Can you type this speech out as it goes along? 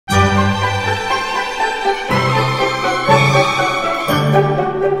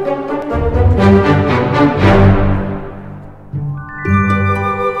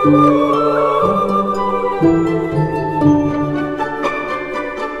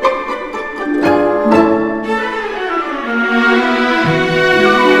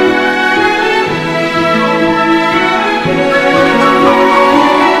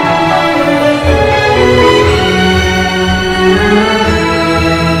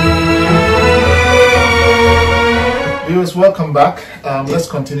viewers, welcome back. Let's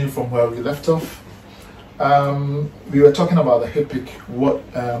continue from where we left off. We were talking about the HIPIC, what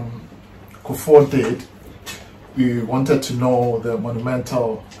Kufuor did. We wanted to know the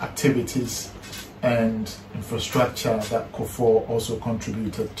monumental activities and infrastructure that Kufuor also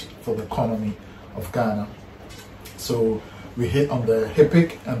contributed for the economy of Ghana. So we hit on the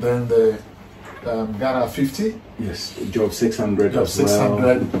HIPIC and then the Ghana 50. Yes, Job 600. Job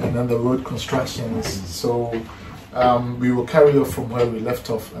 600, and then the road constructions. So we will carry on from where we left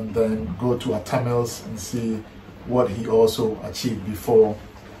off and then go to Atamils and see what he also achieved before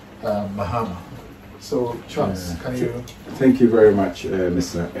Mahama. So, Charles, can you... Thank you very much,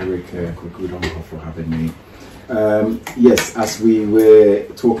 Mr. Eric Kwaku, Donkor, for having me. Yes, as we were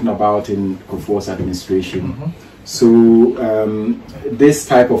talking about in Kufuor's administration, so this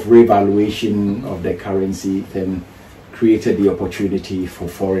type of revaluation of the currency then created the opportunity for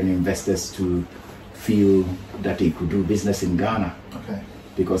foreign investors to feel that they could do business in Ghana. Okay.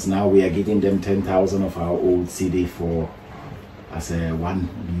 Because now we are giving them 10,000 of our old CD as a one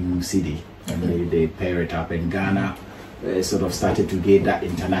new CD. And they pair it up, and Ghana sort of started to get that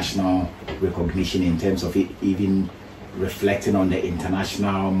international recognition in terms of it even reflecting on the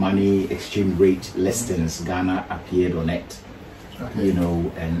international money exchange rate listings. Ghana appeared on it, you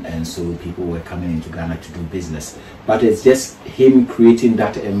know, and so people were coming into Ghana to do business. But it's just him creating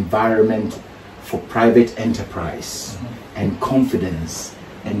that environment for private enterprise and confidence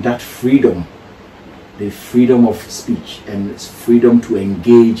and that freedom, the freedom of speech and freedom to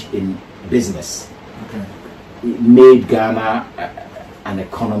engage in business. It made Ghana an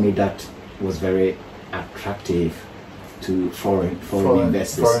economy that was very attractive to foreign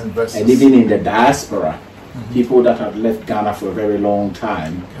investors. And even in the diaspora, people that had left Ghana for a very long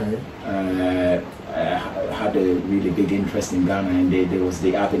time had a really big interest in Ghana, and there was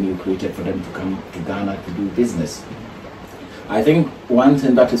the avenue created for them to come to Ghana to do business. I think one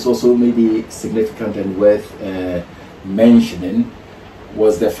thing that is also maybe significant and worth mentioning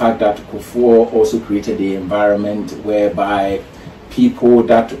was the fact that Kufuor also created the environment whereby people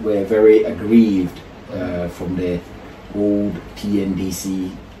that were very aggrieved from the old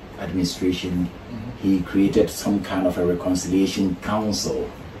PNDC administration, he created some kind of a reconciliation council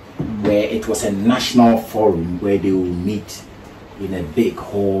where it was a national forum where they would meet in a big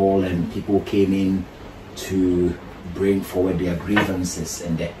hall and people came in to bring forward their grievances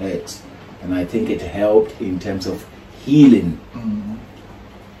and their hurts. And I think it helped in terms of healing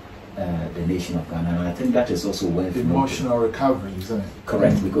the nation of Ghana, and I think that is also worth emotional recovery, isn't it?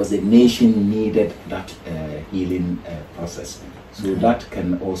 Correct, because the nation needed that healing process. So that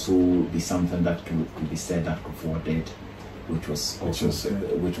can also be something that could be said that Kufuor did, which was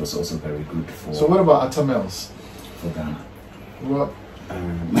also very good for. So what about Atamils for Ghana? What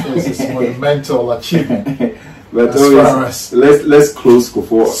is this monumental achievement? But let's close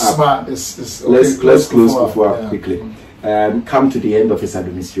Kufuor up. Let's close Kufuor up quickly. Come to the end of his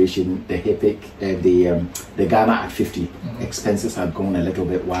administration, the HIPIC, the Ghana at 50 expenses had gone a little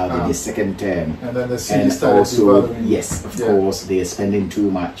bit wild in his second term, and then the CD started yes, of course, they are spending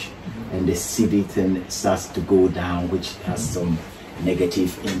too much, and the CD thing starts to go down, which has some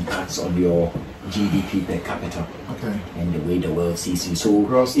negative impacts on your GDP per capita and the way the world sees you. So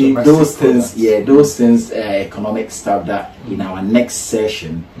those things, economic stuff that in our next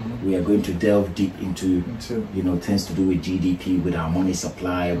session we are going to delve deep into, you know, things to do with GDP, with our money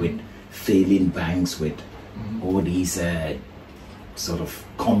supply, with failing banks, with all these sort of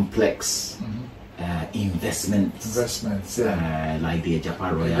complex investments like the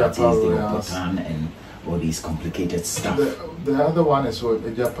Ejapa royalties, the Obotan, and all these complicated stuff. The other one is what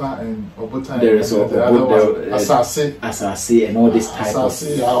Ejapa and Obotan. There is Asase and all this type of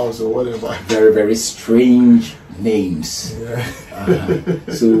house or whatever. Very, very strange names.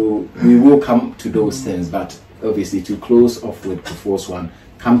 So we will come to those things, but obviously to close off with the first one,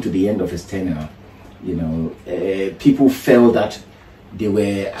 come to the end of his tenure, you know, people felt that they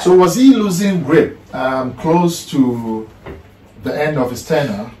were. So was he losing grip close to the end of his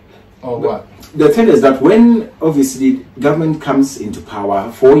tenure, or what? The thing is that when obviously government comes into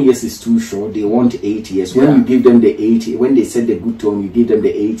power, 4 years is too short. They want 8 years. When you give them the 80, when they set the good tone, you give them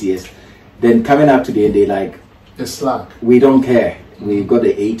the 8 years. Then coming up to the end, they like, it's slack. We don't care. We got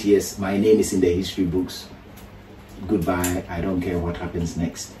the 8 years. My name is in the history books. Goodbye. I don't care what happens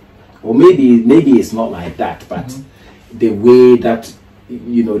next. Or maybe it's not like that, but the way that,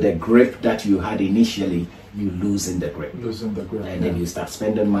 you know, the grip that you had initially, you loosen the grip. And then you start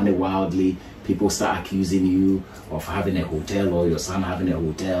spending money wildly. People start accusing you of having a hotel or your son having a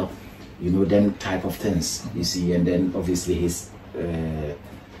hotel, you know, them type of things, you see. And then obviously his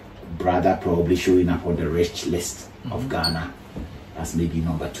brother probably showing up on the rich list of Ghana as maybe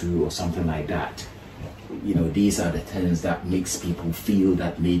number 2 or something like that. You know, these are the things that makes people feel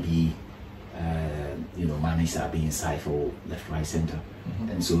that maybe you know, monies are being siphoned left, right, center,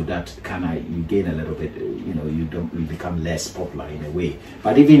 and so that kind of you gain a little bit. You know, you become less popular in a way.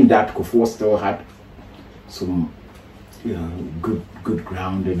 But even that, Kufuor still had some, you know, good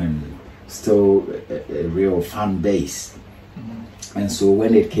grounding and still a real fan base. And so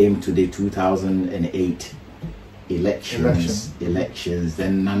when it came to the 2008 elections,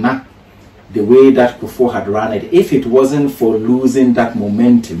 then Nana, the way that Kufuor had run it, if it wasn't for losing that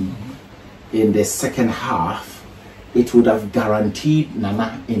momentum in the second half, it would have guaranteed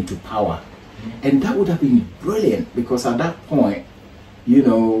Nana into power. And that would have been brilliant, because at that point, you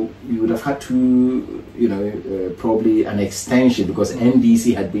know, you would have had to, you know, probably an extension, because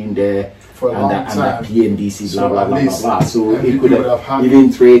NDC had been there for a long time. PNDC, blah, blah, blah, blah, blah. So it could have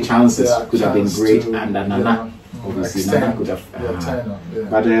even 3 chances could have been great, and Nana, obviously, Nana could have.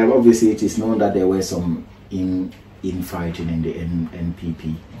 But obviously, it is known that there were some infighting in the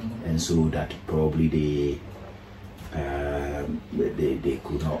NPP, and so that probably they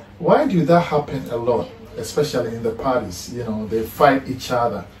could not. Why do that happen a lot, especially in the parties? You know, they fight each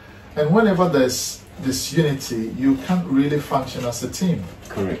other, and whenever there's this unity, you can't really function as a team.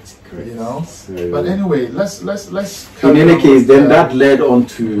 Correct. You know. So, but anyway, let's. In any case, then that led on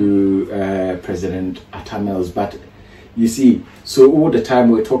to President Atamels. But you see, so all the time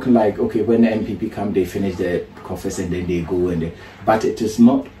we're talking like, okay, when the MPP come, they finish their coffers and then they go, and but it is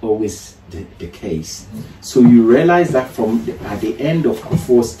not always the case. So you realize that from at the end of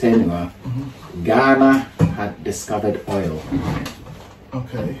Kufuor's tenure, Ghana had discovered oil.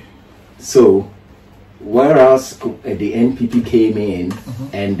 Okay. So whereas the NPP came in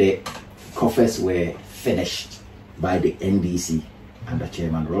and the coffers were finished by the NDC under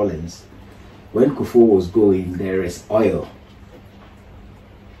Chairman Rawlings, when Kufuor was going, there is oil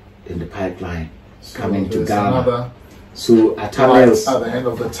in the pipeline coming to Ghana. So Atamels, at the end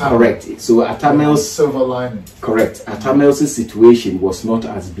of the tunnel. correct. So Atamels, silver lining. correct. Atamels' situation was not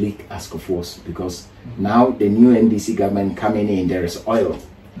as bleak as Kufuor's, because now the new NDC government coming in, there is oil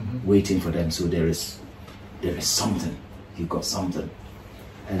waiting for them. So there is something. He got something,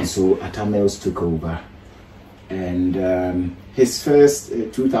 and so Atamels took over, and his first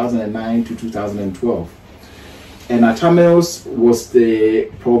 2009 to 2012, and Atamels was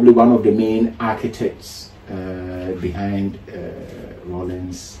probably one of the main architects behind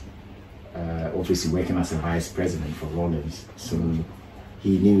Rawlings, obviously working as a vice president for Rawlings, so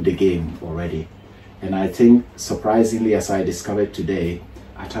he knew the game already. And I think, surprisingly, as I discovered today,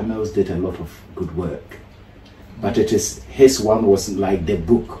 Atamels did a lot of good work, but his one was like the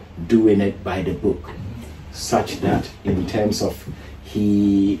book, doing it by the book, such that in terms of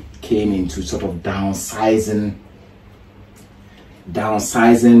he came into sort of downsizing the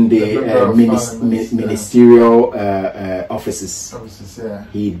ministerial offices.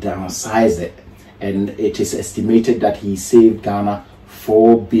 He downsized it, and it is estimated that he saved Ghana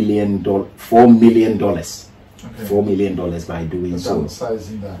 $4 million by doing so.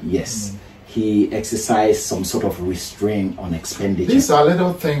 Downsizing that. Yes. He exercised some sort of restraint on expenditure. These are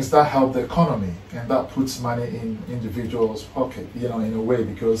little things that help the economy, and that puts money in individuals' pocket, you know, in a way,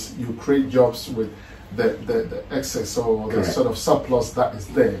 because you create jobs with the excess or the sort of surplus that is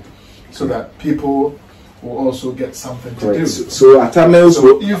there, so that people will also get something to do. So Atamels,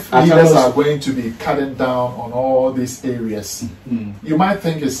 if leaders are going to be cutting down on all these areas, you might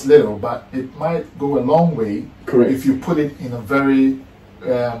think it's little, but it might go a long way. If you put it in a very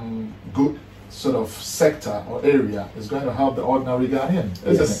good sort of sector or area. It's going to help the ordinary Ghanaian,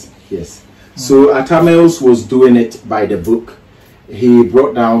 isn't it? Yes. So Atamels was doing it by the book. He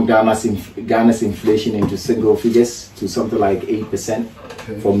brought down Ghana's inflation into single figures to something like 8%,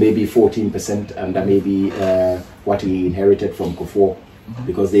 from maybe 14%, and that may be what he inherited from Kufuor,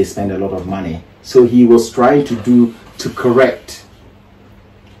 because they spend a lot of money. So he was trying to correct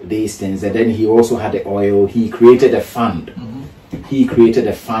these things, and then he also had the oil. He created a fund. He created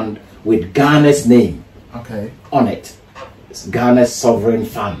a fund with Ghana's name on it. It's Ghana's sovereign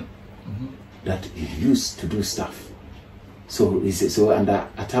fund that he used to do stuff. So under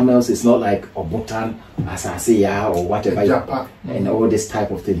Atamels, it's not like Obutan, Asasiya, or whatever, and all this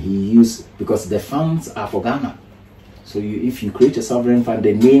type of thing. He used, because the funds are for Ghana. So if you create a sovereign fund,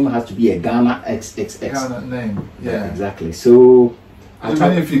 the name has to be a Ghana XXX. Ghana name, yeah. Exactly. So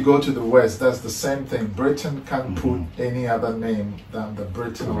even if you go to the West, that's the same thing. Britain can't put any other name than the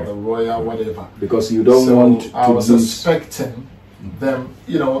Britain or the Royal whatever. Because you don't want to I was suspecting them,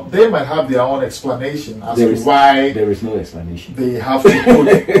 you know, they might have their own explanation as to why there is no explanation. They have to put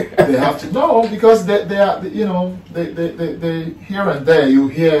they have to know, because they are, you know, they here and there you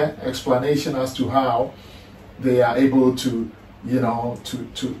hear explanation as to how they are able to, you know,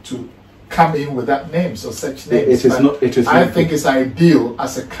 to come in with that names or such names. I think it's ideal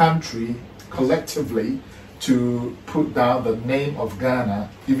as a country collectively to put down the name of Ghana,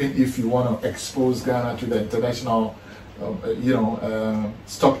 even if you want to expose Ghana to the international, you know,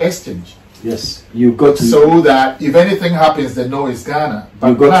 stock exchange. Yes, you got to, so that if anything happens, they know it's Ghana. But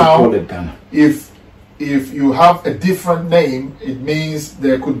you got now, to call it Ghana. If you have a different name, it means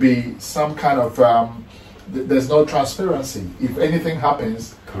there could be some kind of there's no transparency. If anything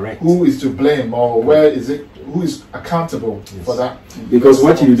happens, correct, who is to blame, or where is it? Who is accountable for that? Because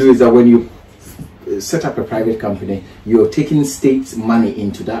what you do is that when you set up a private company, you're taking state money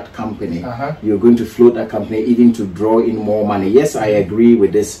into that company. You're going to float that company even to draw in more money. Yes, I agree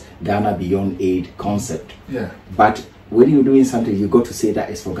with this Ghana Beyond Aid concept. Yeah. But when you're doing something, you got to say that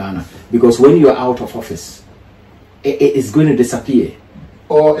is for Ghana. Because when you're out of office, it's going to disappear.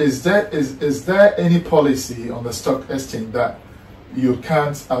 Or is there any policy on the stock exchange that you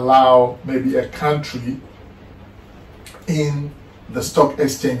can't allow maybe a country in the stock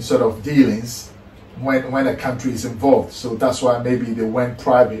exchange sort of dealings when a country is involved? So that's why maybe they went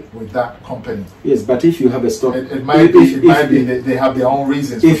private with that company. Yes, but if you have a stock, it might be they have their own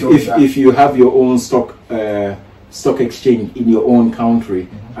reasons. If you have your own stock exchange in your own country,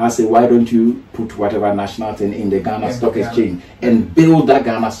 I say, why don't you put whatever national thing in the Ghana Stock Exchange and build that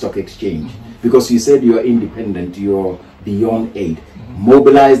Ghana Stock Exchange? Because you said you're independent, you're beyond aid.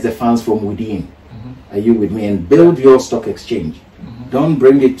 Mobilize the funds from within. Are you with me? And build your stock exchange. Don't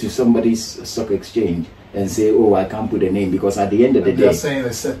bring it to somebody's stock exchange and say, oh, I can't put a name, because at the end of the day, they're saying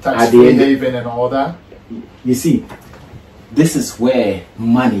it's a tax-free haven and all that. You see, this is where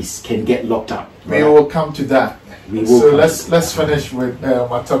monies can get locked up. We will come to that. So let's finish with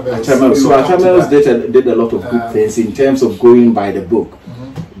Atamels. So Atamels did a lot of good things in terms of going by the book.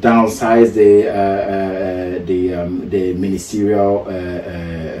 Downsize the ministerial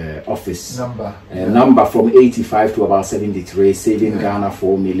office number from 85 to about 73, saving Ghana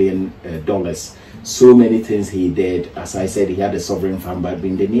 $4 million. So many things he did. As I said, he had a sovereign fund, but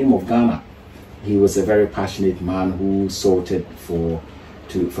in the name of Ghana, he was a very passionate man who sought it for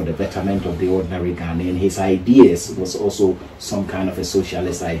the betterment of the ordinary Ghanaian. His ideas was also some kind of a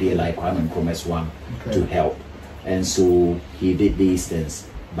socialist idea, like Kwame Nkrumah's one, to help. And so he did these things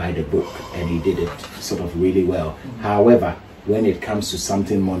by the book, and he did it sort of really well. However, when it comes to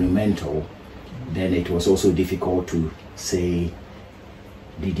something monumental, then it was also difficult to say,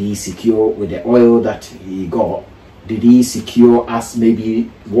 did he secure with the oil that he got, did he secure us maybe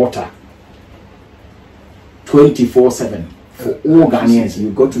water 24/7 for all Ghanaians?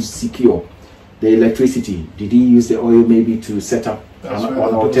 You got to secure the electricity. Did he use the oil maybe to set up an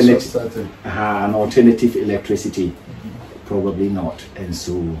alternative electricity? Probably not. And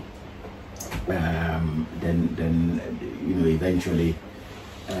so then you know, eventually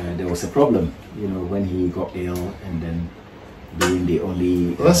there was a problem, you know, when he got ill, and then being the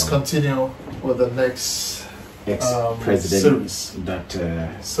only let's continue with the next ex-president series that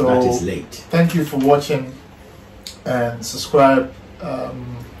is late. Thank you for watching, and subscribe.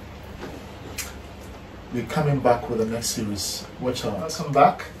 We're coming back with the next series. Watch out. Welcome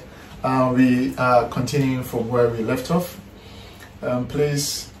back. We are continuing from where we left off.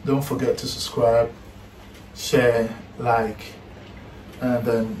 Please don't forget to subscribe, share, like, and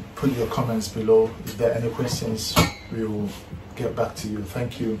then put your comments below. If there are any questions, we will get back to you.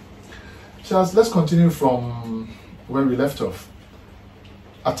 Thank you. Charles, let's continue from where we left off.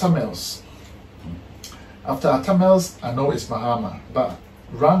 Atamels. After Atamels, I know it's Mahama, but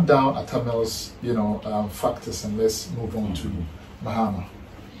run down Atamels, you know, factors, and let's move on to Mahama.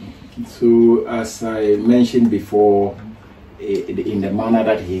 So, as I mentioned before, in the manner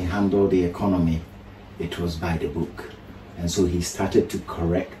that he handled the economy, it was by the book. And so he started to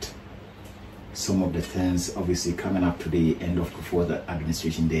correct some of the things. Obviously, coming up to the end of before the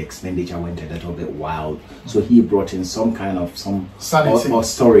administration, the expenditure went a little bit wild. So he brought in some kind of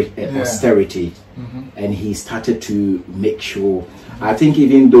austerity, and he started to make sure. I think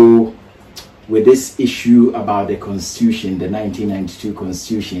even though with this issue about the constitution, the 1992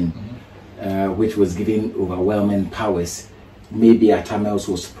 constitution, which was giving overwhelming powers, maybe Atamels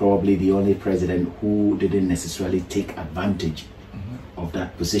was probably the only president who didn't necessarily take advantage of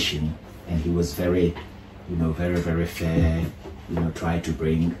that position, and he was very, you know, very fair, you know, tried to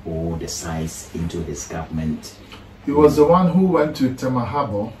bring all the sides into his government. He was the one who went to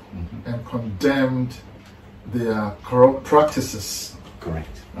Temahabo and condemned their corrupt practices.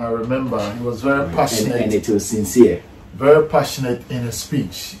 Correct. I remember he was very passionate, and it was sincere. very passionate in his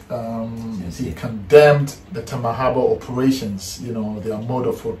speech. Yes, he yeah. condemned the Tamahaba operations, you know, their mode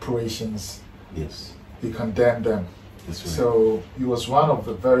of operations. Yes. He condemned them. That's right. So he was one of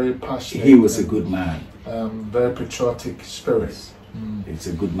the very passionate. He was a good man. Very patriotic spirit. Yes. It's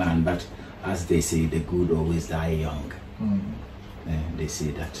a good man, but as they say, the good always die young. They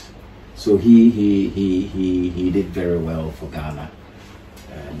say that. So he did very well for Ghana.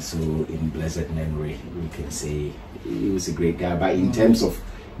 And so in blessed memory, we can say he was a great guy. But in terms of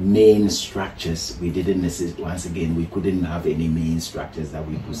main structures, we didn't necessarily, once again, we couldn't have any main structures that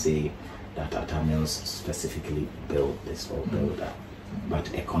we could say that Atta Mills specifically built this or built that.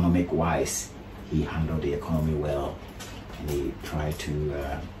 But economic wise, he handled the economy well, and he tried to,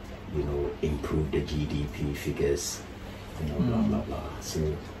 you know, improve the GDP figures, you know, blah blah blah. So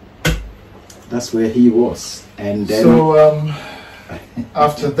that's where he was. And then so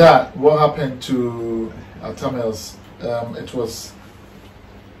after that, what happened to Atta Mills? It was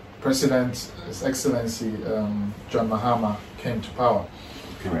President, His Excellency John Mahama came to power.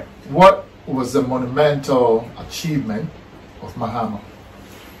 correct. What was the monumental achievement of Mahama?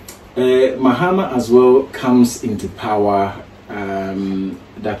 Mahama as well comes into power.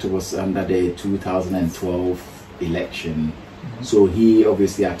 That was under the 2012 election. So he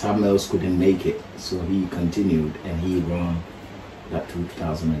obviously Atta Mills couldn't make it, so he continued and he won that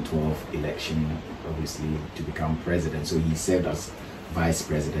 2012 election, obviously, to become president. So he served as vice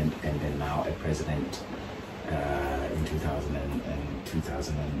president and then now a president in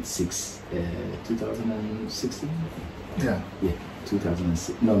 2006, 2016. Yeah. Yeah,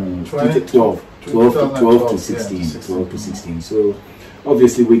 2006. No, 12 to 16. Yeah, 12 to 16. So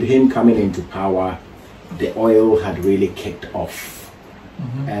obviously with him coming into power, the oil had really kicked off.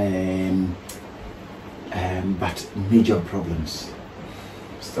 But major problems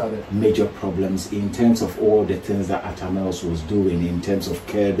Started. Major problems in terms of all the things that Atta Mills was doing in terms of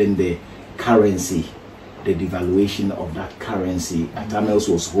curbing the currency, the devaluation of that currency. Atta Mills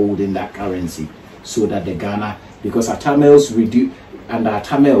was holding that currency so that the Ghana, because Atta Mills reduced, under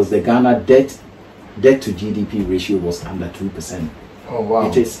Atta Mills, the Ghana debt to GDP ratio was under 2%. Oh wow!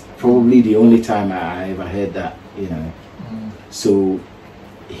 It is probably the only time I ever heard that, you know. So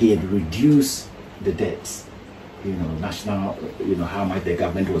he had reduced the debts, you know, national, you know, how much the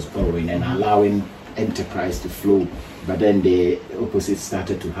government was borrowing and allowing enterprise to flow. But then the opposite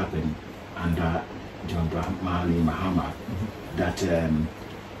started to happen under John Dramani Mahama, that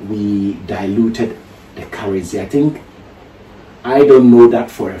we diluted the currency. I don't know that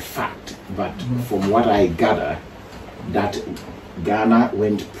for a fact, but from what I gather, that Ghana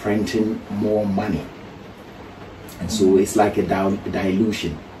went printing more money. And so it's like a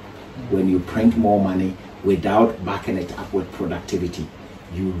dilution. When you print more money without backing it up with productivity,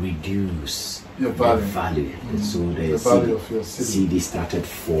 you reduce Your value. the value. And so The value of your city. CD started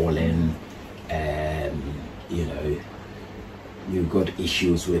falling. You know, you got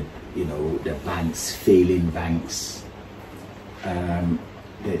issues with, you know, the banks, failing banks. Then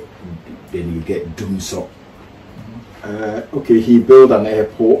you get doomsop. Okay, he built an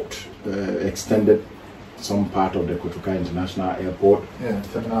airport, extended some part of the Kotoka International Airport. Yeah,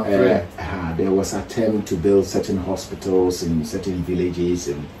 Terminal 3. There was an attempt to build certain hospitals in certain villages,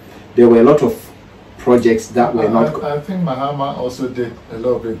 and there were a lot of projects that were not. I think Mahama also did a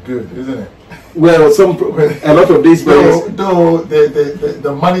little bit good, isn't it? Well, a lot of these projects. Though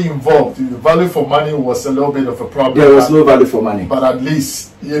the money involved, the value for money was a little bit of a problem. There was no value for money. But at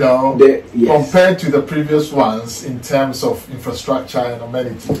least, you know, Yes. compared to the previous ones in terms of infrastructure and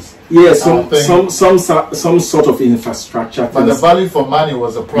amenities. Yes, some sort of infrastructure. But the value for money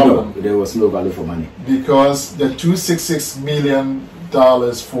was a problem. No, there was no value for money. Because the $266 million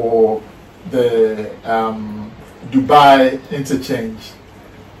for the Dubai interchange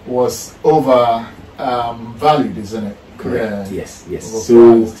was over valued, isn't it? Correct. Yeah. Yes.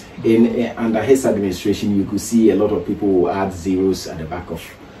 So under his administration, you could see a lot of people who add zeros at the back of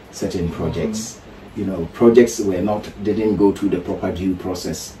certain projects. You know, projects didn't go through the proper due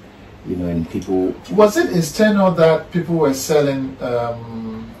process. You know, and people. Was it his tenure that people were selling?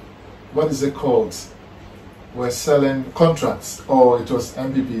 What is it called? Were selling contracts, or it was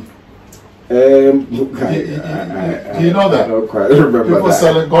MPP? Do you know that? I don't quite remember people that.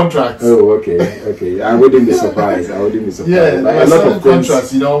 Selling contracts. Oh, okay. I wouldn't be surprised. Yeah, but a lot of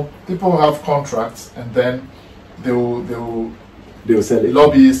contracts. You know, people have contracts, and then they will sell it.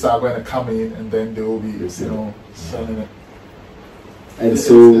 Lobbyists are going to come in, and then they will be selling it. And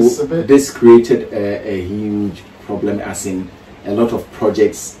so this created a huge problem, as in a lot of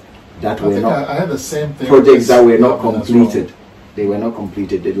projects that were not. I had the same thing. Projects that were not completed. They were not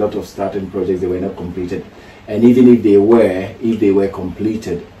completed. A lot of starting projects, they were not completed. And even if they were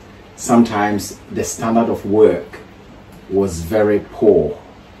completed, sometimes the standard of work was very poor.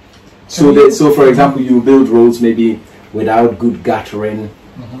 So for example, you build roads maybe without good guttering.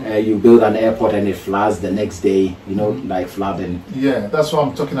 You build an airport and it floods the next day, you know, like flooding. Yeah, that's what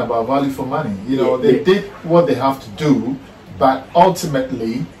I'm talking about, value for money. You know, they did what they have to do, but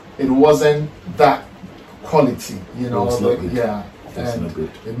ultimately it wasn't that quality, you know. Yeah, and not good.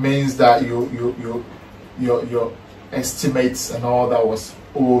 It means that your estimates and all that was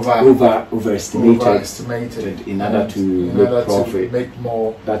overestimated in order to make profit, to make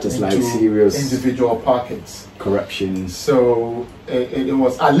more. That is like serious individual pockets, corruption. So it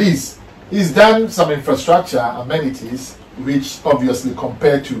was, at least he's done some infrastructure amenities, which obviously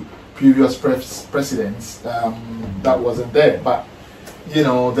compared to previous presidents, that wasn't there. But you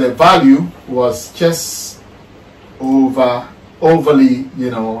know, the value was just overly, you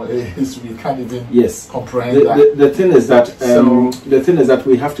know, we can't even comprehend that. The thing is that the thing is that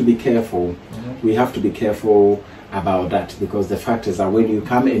we have to be careful. We have to be careful about that, because the fact is that when you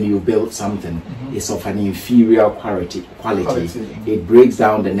come and you build something, it's of an inferior quality. It breaks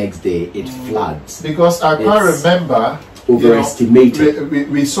down the next day. It floods. Because I can't remember. Overestimated. You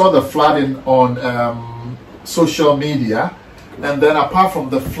know, we saw the flooding on social media. And then apart from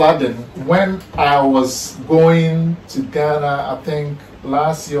the flooding, when I was going to Ghana, I think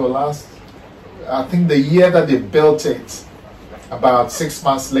last year I think the year that they built it, about 6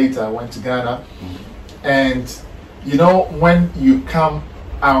 months later, I went to Ghana. And you know, when you come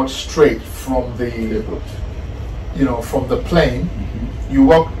out straight from the, you know, from the plane, you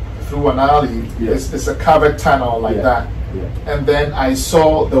walk through an alley. It's a covered tunnel like that. And then I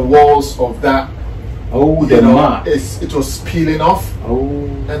saw the walls of that. It was peeling off.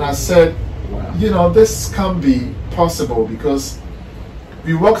 And I said, you know, this can't be possible, because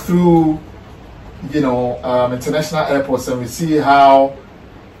we walk through, you know, international airports and we see how,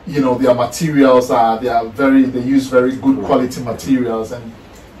 you know, their materials they use very good quality materials, and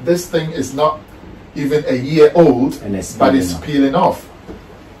this thing is not even a year old, but it's peeling off.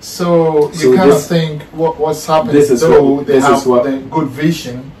 So you kind of think what's happening. They have the good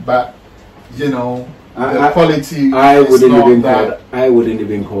vision, but you know, the quality. I wouldn't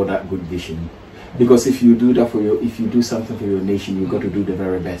even call that good vision, because if you do that if you do something for your nation, you've got to do the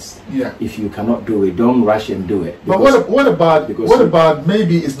very best. Yeah. If you cannot do it, don't rush and do it. But what about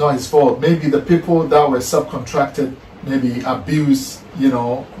maybe it's not his fault? Maybe the people that were subcontracted maybe abused, you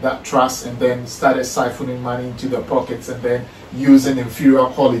know, that trust, and then started siphoning money into their pockets and then using inferior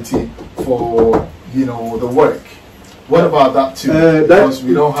quality for, you know, the work. What about that too? Because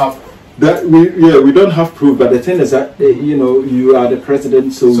we don't have that. We don't have proof. But the thing is that you know, you are the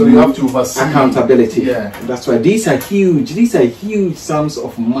president, so you have to oversee accountability. Yeah, that's why these are huge. These are huge sums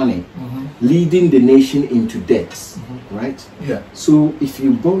of money, leading the nation into debts, right? Yeah. So if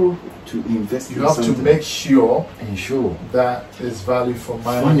you borrow to invest, you have to make sure that is value for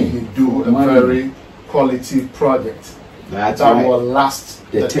money. You do a very quality project that will last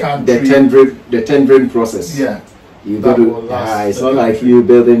the country. The tendering process. Yeah. You got to. It's not like you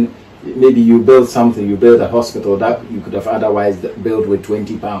building. Maybe you build something. You build a hospital that you could have otherwise built with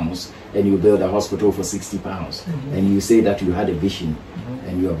 £20, and you build a hospital for £60, and you say that you had a vision,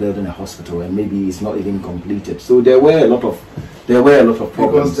 and you are building a hospital, and maybe it's not even completed. So there were a lot of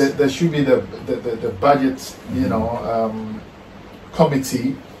problems. Because there should be the budget, you know,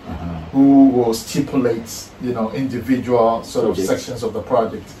 committee. Who will stipulate, you know, individual sort of sections of the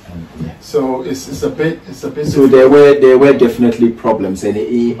project. So it's a bit. So there were definitely problems, and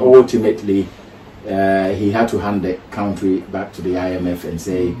he ultimately he had to hand the country back to the IMF and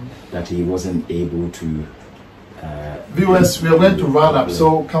say that he wasn't able to. Viewers, we are going to run up.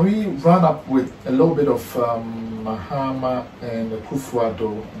 So can we run up with a little bit of Mahama and Kufuor?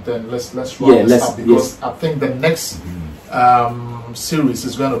 Then let's run this up, because I think the next series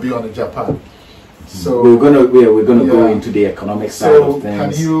is going to be on the Japan. So we're gonna go into the economic side of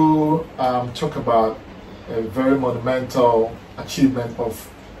things. Can you talk about a very monumental achievement of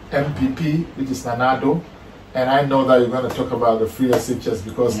MPP, which is Nanado? And I know that you're going to talk about the Free SHS,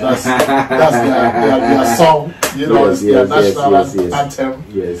 because that's their song, you know, it's their national anthem.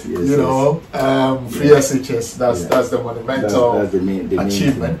 You know, Free SHS. That's the monumental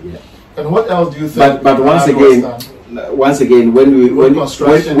achievement. And what else do you think? But once again,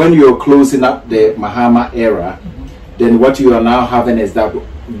 when you're closing up the Mahama era, then what you are now having is that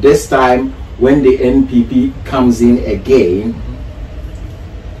this time when the NPP comes in again,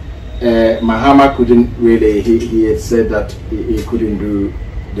 Mahama couldn't really. He had said that he couldn't do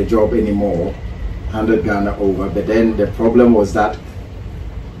the job anymore, handed Ghana over. But then the problem was that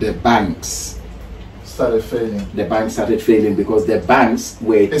the banks started failing? The bank started failing because the banks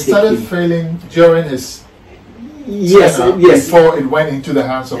were It started failing during his yes. before it went into the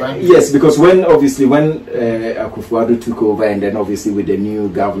hands of MPs. Yes, because when Akufo-Addo took over, and then obviously with the new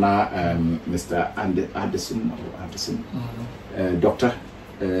governor, Mr. Anderson, Doctor,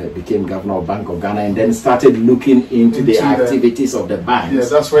 became governor of Bank of Ghana, and then started looking into the activities of the banks. Yeah,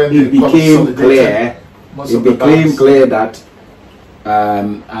 that's when it became clear. It became clear that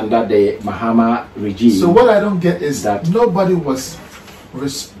under the Mahama regime. So what I don't get is that nobody was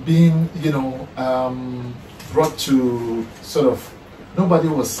being, brought to nobody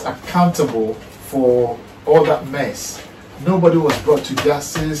was accountable for all that mess. Nobody was brought to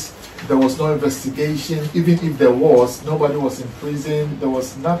justice. There was no investigation. Even if there was, nobody was in prison. There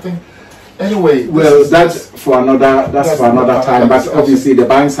was nothing. Anyway, well, that's for another time. But obviously, the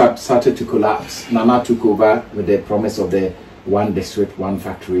banks had started to collapse. Nana took over with the promise of the one district, one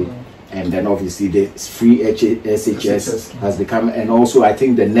factory, and then obviously the free SHS has become, and also I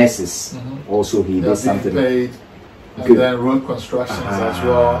think the nurses also he did something. Paid, and then road constructions as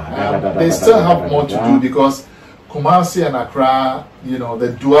well. They still have more to do because Kumasi and Accra,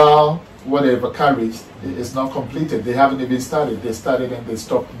 the dual whatever carriage is not completed. They haven't even started. They started and they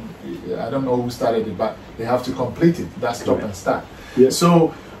stopped. I don't know who started it, but they have to complete it. That's stop and start. Yes.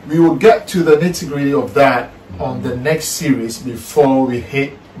 So we will get to the nitty-gritty of that on the next series before we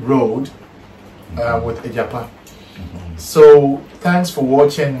hit road with Ejapa. So thanks for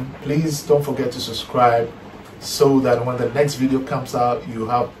watching. Please don't forget to subscribe so that when the next video comes out, you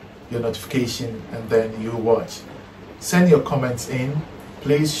have your notification and then you watch. Send your comments in.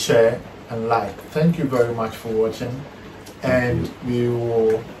 Please share and like. Thank you very much for watching, and we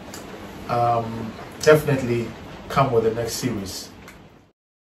will definitely come with the next series.